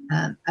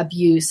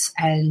abuse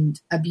and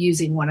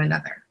abusing one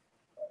another.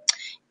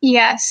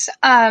 Yes,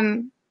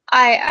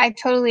 I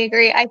totally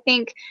agree. I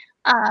think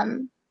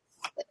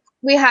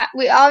we have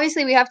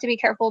to be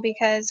careful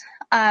because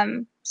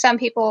some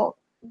people,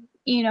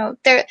 you know,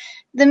 the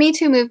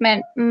MeToo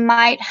movement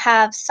might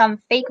have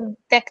some fake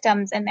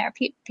victims in there,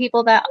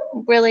 people that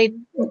really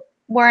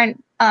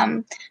weren't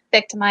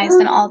victimized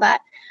and all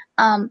that.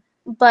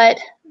 But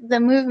the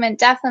movement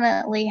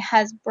definitely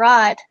has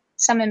brought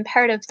some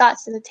imperative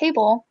thoughts to the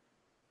table,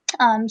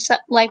 so,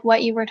 like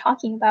what you were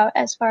talking about,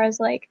 as far as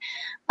like,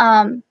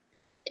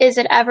 is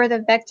it ever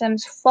the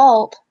victim's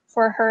fault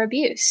for her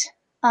abuse?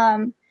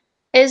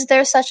 Is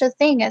there such a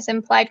thing as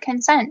implied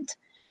consent?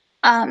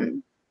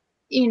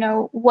 You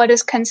know, what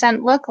does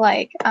consent look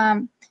like?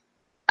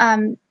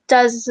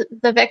 Does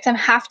the victim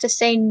have to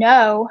say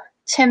no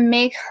to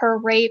make her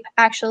rape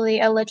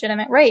actually a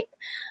legitimate rape?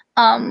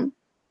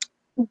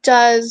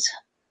 Does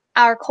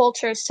our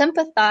culture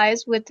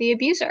sympathize with the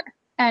abuser?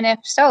 And if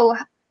so,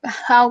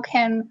 how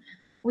can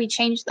we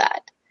change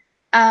that?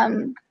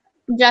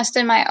 Just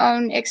in my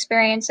own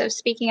experience of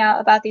speaking out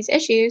about these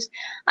issues,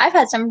 I've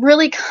had some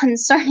really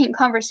concerning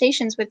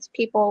conversations with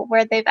people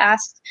where they've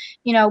asked,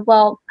 you know,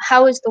 well,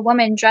 how is the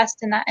woman dressed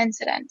in that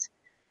incident?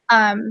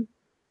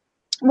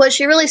 Was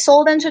she really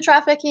sold into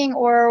trafficking,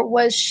 or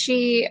was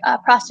she a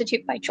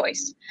prostitute by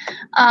choice?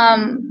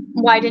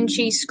 Why didn't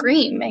she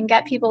scream and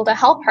get people to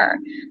help her?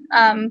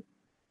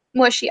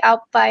 Was she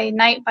out by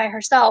night by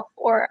herself?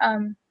 Or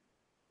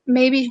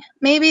maybe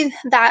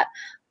that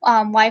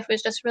wife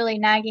was just really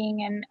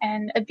nagging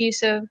and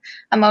abusive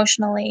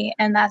emotionally,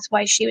 and that's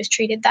why she was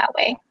treated that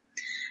way.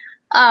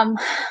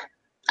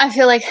 I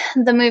feel like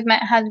the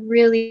movement has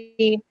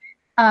really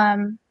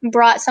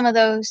brought some of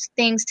those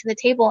things to the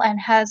table and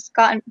has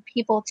gotten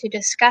people to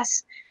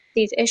discuss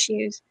these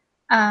issues.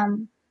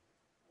 And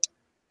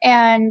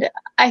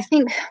I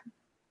think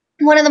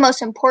one of the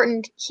most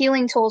important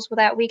healing tools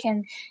that we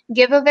can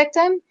give a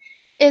victim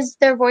is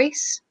their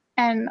voice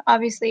and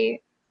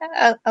obviously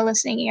a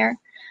listening ear.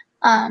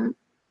 And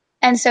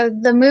so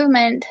the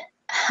movement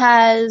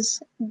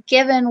has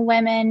given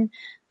women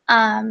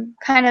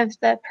kind of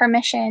the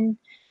permission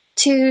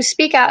to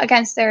speak out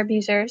against their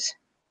abusers.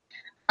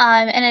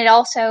 And it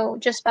also,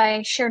 just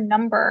by sheer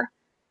number,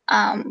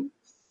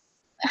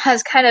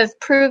 has kind of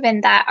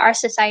proven that our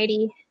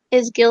society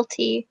is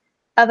guilty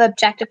of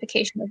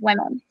objectification of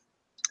women.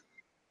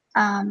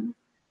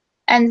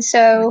 And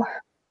so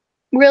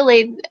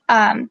really,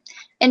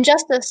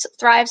 injustice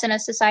thrives in a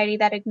society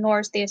that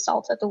ignores the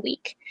assault of the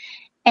weak.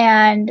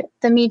 And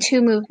the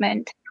MeToo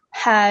movement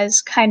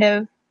has kind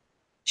of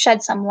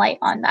shed some light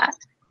on that.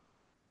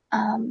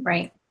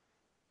 Right.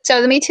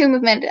 So the Me Too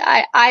movement,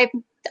 I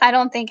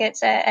don't think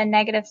it's a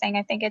negative thing.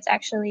 I think it's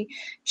actually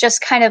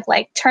just kind of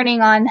like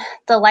turning on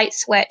the light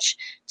switch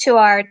to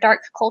our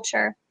dark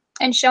culture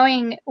and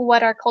showing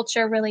what our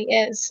culture really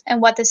is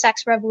and what the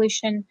sex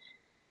revolution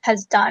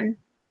has done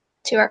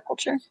to our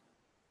culture.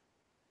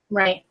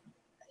 Right.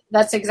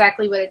 That's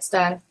exactly what it's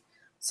done.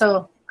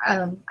 So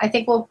I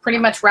think we'll pretty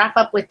much wrap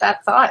up with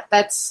that thought.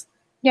 I think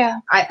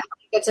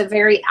it's a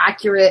very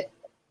accurate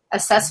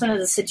assessment of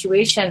the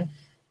situation.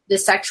 The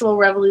sexual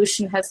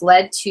revolution has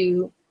led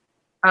to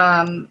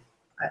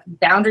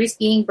boundaries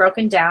being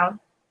broken down,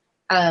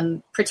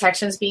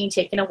 protections being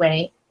taken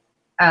away.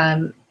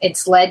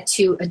 It's led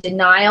to a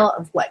denial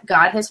of what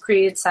God has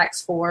created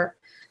sex for.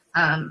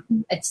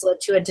 It's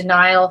led to a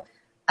denial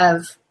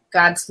of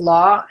God's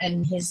law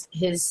and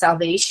his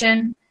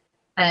salvation.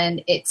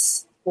 And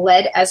it's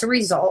led as a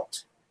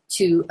result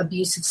to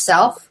abuse of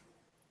self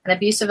and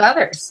abuse of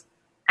others.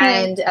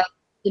 And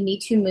the Me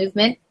Too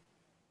movement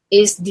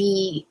is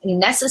the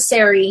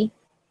necessary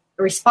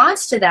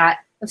response to that,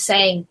 of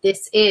saying,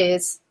 this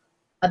is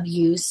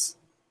abuse.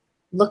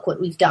 Look what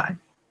we've done.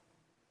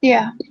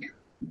 Yeah.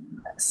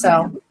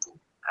 So,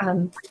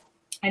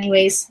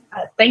 anyways,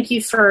 thank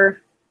you for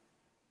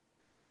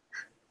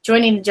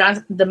joining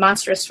the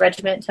Monstrous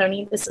Regiment,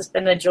 Toni. This has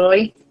been a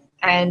joy,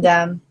 and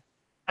I'm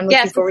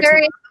looking forward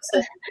to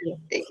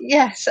it.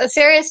 Yes, a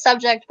serious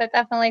subject, but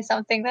definitely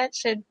something that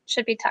should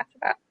be talked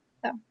about.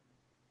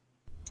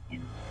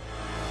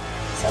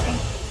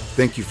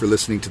 Thank you for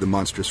listening to the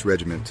Monstrous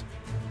Regiment.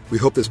 We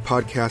hope this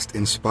podcast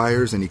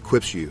inspires and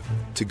equips you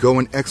to go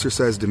and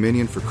exercise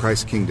dominion for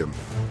Christ's kingdom,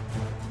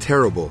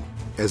 terrible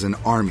as an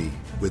army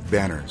with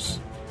banners.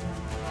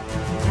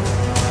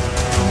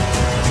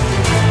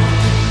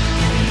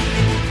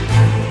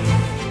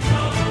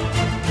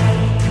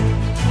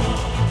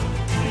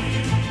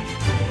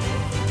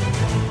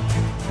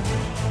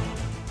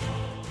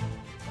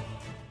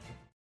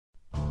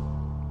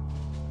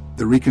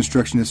 The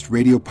Reconstructionist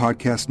Radio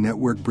Podcast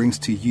Network brings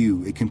to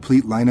you a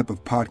complete lineup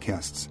of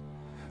podcasts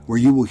where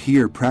you will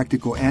hear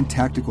practical and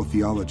tactical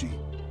theology.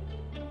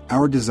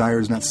 Our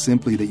desire is not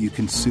simply that you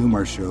consume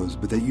our shows,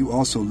 but that you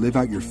also live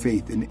out your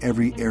faith in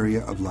every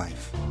area of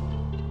life.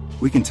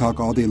 We can talk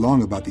all day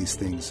long about these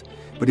things,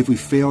 but if we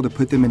fail to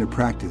put them into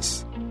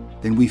practice,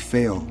 then we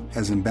fail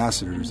as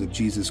ambassadors of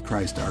Jesus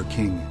Christ, our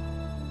King.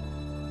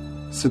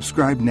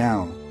 Subscribe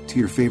now to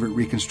your favorite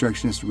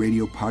Reconstructionist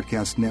Radio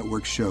Podcast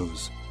Network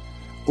shows.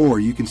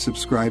 Or you can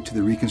subscribe to the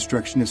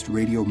Reconstructionist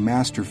Radio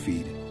Master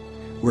Feed,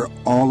 where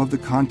all of the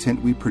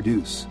content we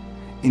produce,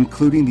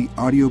 including the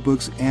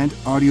audiobooks and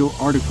audio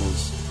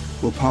articles,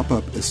 will pop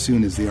up as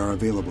soon as they are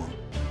available.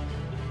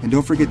 And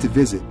don't forget to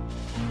visit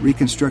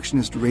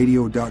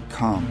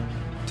ReconstructionistRadio.com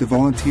to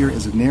volunteer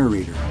as a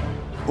narrator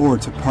or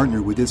to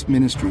partner with this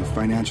ministry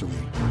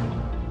financially.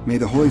 May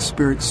the Holy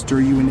Spirit stir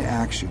you into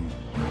action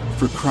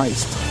for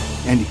Christ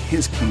and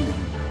His kingdom